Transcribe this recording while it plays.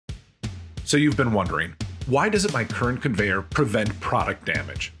So you've been wondering, why doesn't my current conveyor prevent product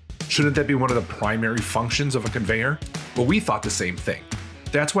damage? Shouldn't that be one of the primary functions of a conveyor? Well, we thought the same thing.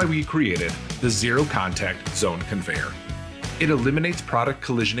 That's why we created the Zero Contact Zoned Conveyor. It eliminates product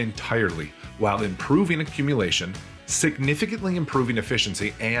collision entirely while improving accumulation, significantly improving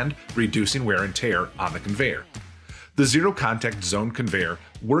efficiency, and reducing wear and tear on the conveyor. The Zero Contact Zoned Conveyor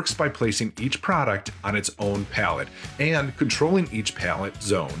works by placing each product on its own pallet and controlling each pallet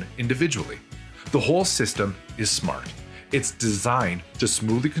zone individually. The whole system is smart. It's designed to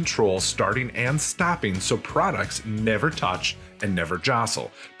smoothly control starting and stopping so products never touch and never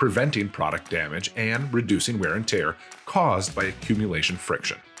jostle, preventing product damage and reducing wear and tear caused by accumulation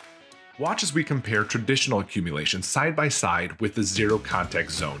friction. Watch as we compare traditional accumulation side by side with the Zero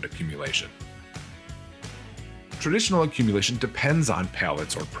Contact Zoned accumulation. Traditional accumulation depends on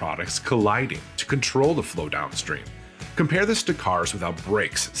pallets or products colliding to control the flow downstream. Compare this to cars without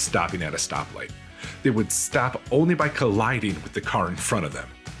brakes stopping at a stoplight. They would stop only by colliding with the car in front of them.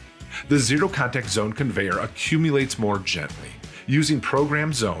 The Zero Contact Zoned Conveyor accumulates more gently, using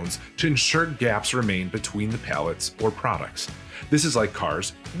programmed zones to ensure gaps remain between the pallets or products. This is like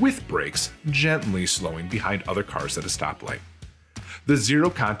cars with brakes gently slowing behind other cars at a stoplight. The Zero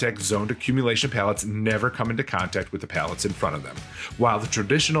Contact Zoned accumulation pallets never come into contact with the pallets in front of them, while the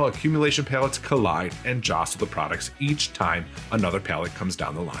traditional accumulation pallets collide and jostle the products each time another pallet comes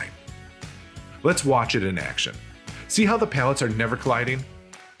down the line. Let's watch it in action. See how the pallets are never colliding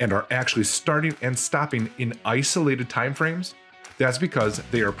and are actually starting and stopping in isolated time frames? That's because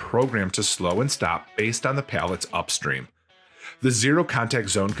they are programmed to slow and stop based on the pallets upstream. The Zero Contact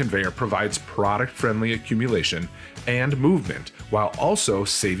Zoned Conveyor provides product-friendly accumulation and movement while also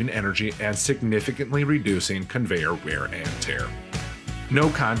saving energy and significantly reducing conveyor wear and tear. No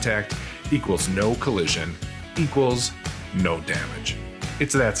contact equals no collision equals no damage.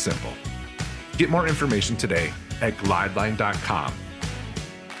 It's that simple. Get more information today at glideline.com